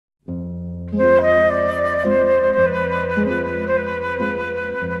Музей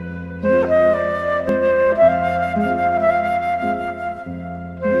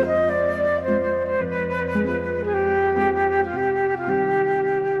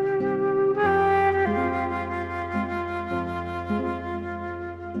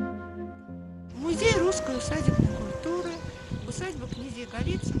русской усадебной культуры, усадьба князей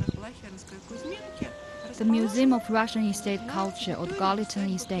Голицыных в Блохинской Кузьминке. The Museum of Russian Estate Culture or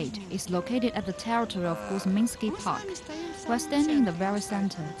Galitan Estate is located at the territory of Kuzminki Park. We're standing in the very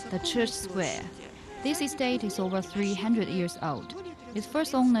center, the church square. This estate is over 300 years old. Its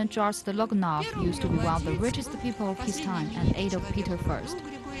first owner, George the Loganov, used to be one of the richest people of his time and Adolf Peter I.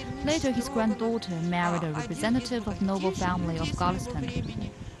 Later, his granddaughter married a representative of noble family of Galistan.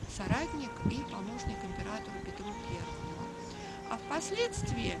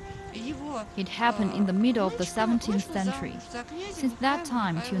 It happened in the middle of the 17th century. Since that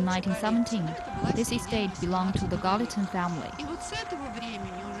time till 1917, this estate belonged to the Galitan family.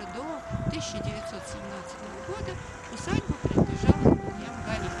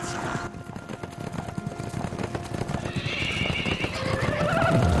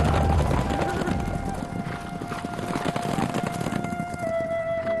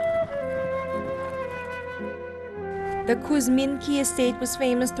 The Kuzminki estate was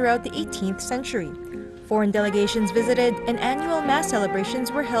famous throughout the 18th century. Foreign delegations visited and annual mass celebrations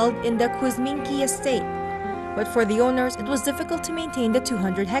were held in the Kuzminki estate. But for the owners, it was difficult to maintain the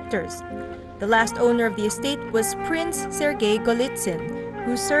 200 hectares. The last owner of the estate was Prince Sergei Golitsyn,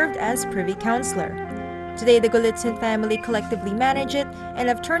 who served as privy councillor. Today, the Golitsyn family collectively manage it and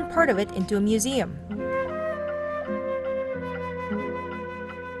have turned part of it into a museum.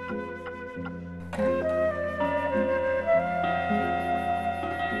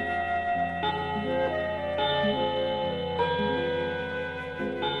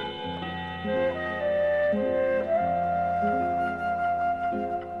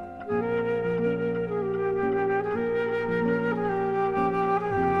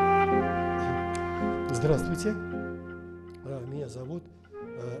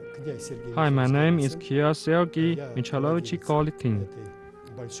 Hi, my name is Kia Sergei Mikhailovich Golitsyn.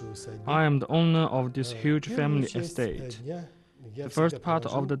 I am the owner of this huge family estate. The first part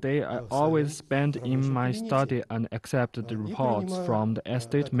of the day I always spend in my study and accept the reports from the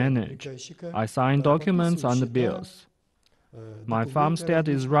estate manager. I sign documents and bills. My farmstead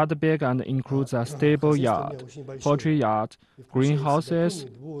is rather big and includes a stable yard, poultry yard, greenhouses,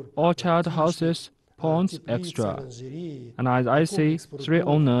 orchard houses, ponds, etc. And as I see, 3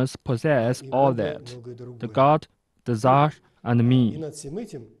 owners possess all that: the God, the Tsar, and me.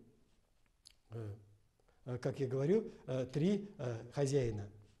 Как я говорю, 3 хозяина.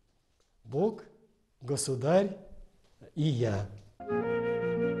 Бог, государь и я.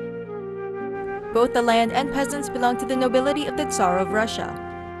 Both the land and peasants belong to the nobility of the Tsar of Russia.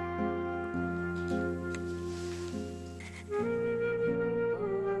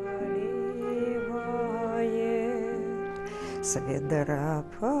 С ведра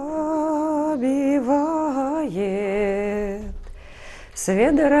побивает, с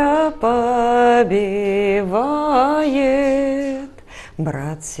ведра побивает,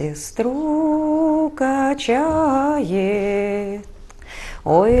 брат сестру качает.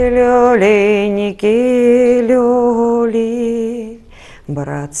 Ой, люленьки, люли,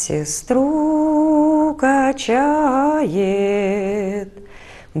 брат сестру качает,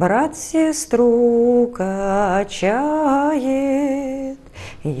 брат сестру качает,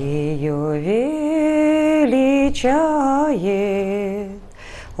 ее величает.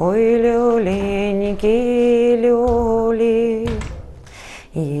 Ой, люленьки, люли,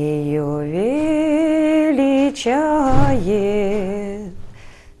 ее величает.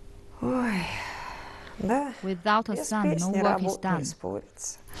 Ой, да. Without a son, no work is done.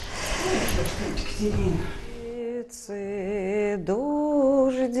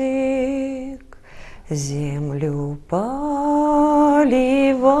 Дождик землю поливает,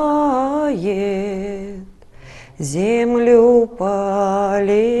 землю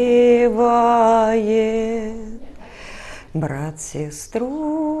поливает, брат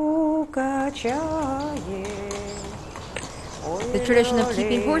сестру качает. The tradition of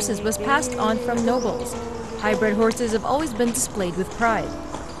keeping horses was passed on from nobles. Hybrid horses have always been displayed with pride.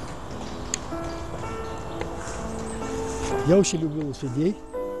 Я очень люблю лошадей.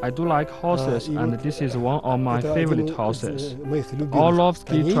 I do like horses, and this is one of my favorite horses.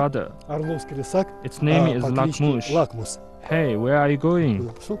 Orlovsky each other. Орловский рысак. Its name is по кличке Lakmush. Лакмус. Hey, where are you going?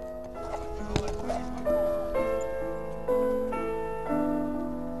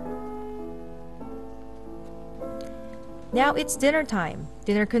 Now it's dinner time.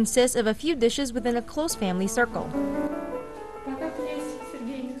 Dinner consists of a few dishes within a close family circle. Пока князь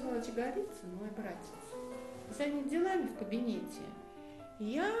Сергей Михайлович Голицын, мой братец, занят делами в кабинете,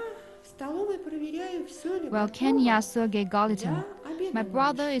 я в столовой проверяю, все ли Well, готово Kenya Sergei Golitin, для my обеда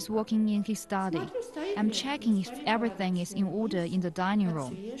brother ночи. is working in his study. Смотрю, стоит I'm ли checking if на столе everything is in order in the dining room.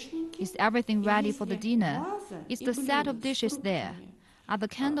 подсвечники, Is everything и ready есть for the ли dinner? ваза Is и the set блюдо of с dishes there? фруктами, Are the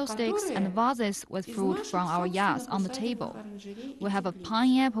candlesticks and vases with из fruit наших from our yards собственных on the усадебных table? оранжерей и We have a теплиц.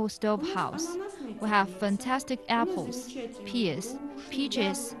 pineapple stove У нас house. ананасные We have теплицы, fantastic у нас apples, замечательные pears, груши,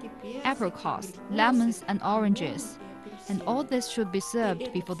 peaches, яблоки, персики, apricots, абрикосы, lemons, and лимоны oranges. и And all апельсины. this should be И served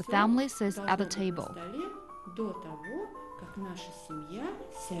это before the всё family sits должно at the быть на table. столе до того, как наша семья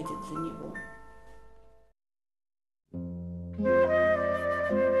сядет за него.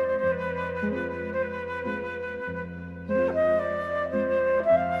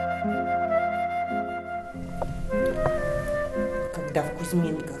 Когда в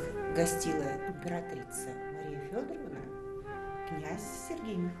Кузьминках гостила императрица Мария Федоровна, князь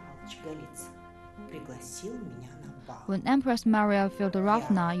Сергей Михайлович Голицын пригласил меня на бал. When Empress Maria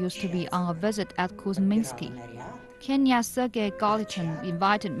Feodorovna used to be on a visit at Kuzminki, Kenya Sergei Golitin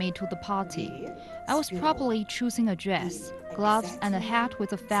invited me to the party. I was probably choosing a dress, gloves, and a hat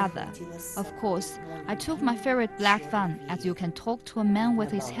with a feather. Of course, I took my favorite black fan, as you can talk to a man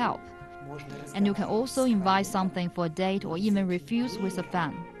with his help. And you can also invite something for a date or even refuse with a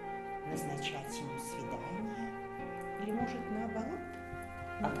fan. Назначать ему свидание или, может, наоборот,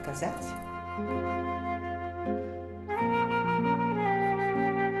 отказать?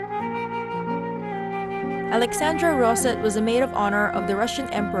 Alexandra Rosset was a maid of honor of the Russian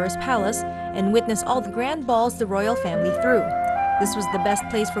Emperor's palace and witnessed all the grand balls the royal family threw. This was the best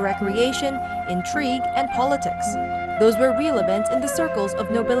place for recreation, intrigue, and politics. Those were real events in the circles of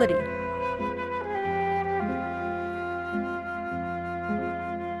nobility.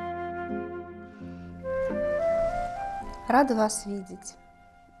 Рада вас видеть.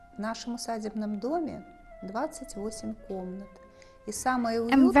 В нашем усадебном доме 28 комнат.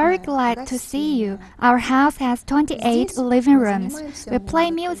 I'm very glad to see you. Our house has 28 living rooms. We play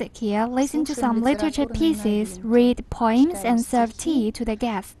music here, listen to some literature pieces, read poems, and serve tea to the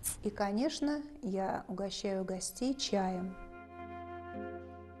guests. И, конечно, я угощаю гостей чаем.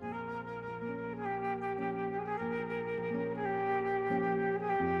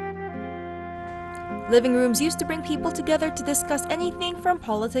 Living rooms used to bring people together to discuss anything from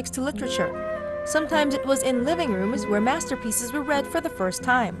politics to literature. Sometimes it was in living rooms where masterpieces were read for the first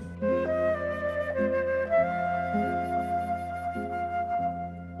time.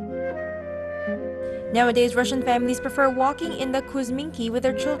 Nowadays, Russian families prefer walking in the Kuzminki with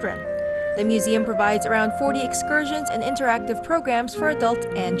their children. The museum provides around 40 excursions and interactive programs for adults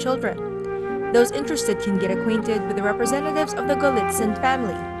and children. Those interested can get acquainted with the representatives of the Golitsyn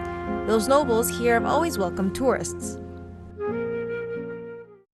family. Those nobles here have always welcomed tourists.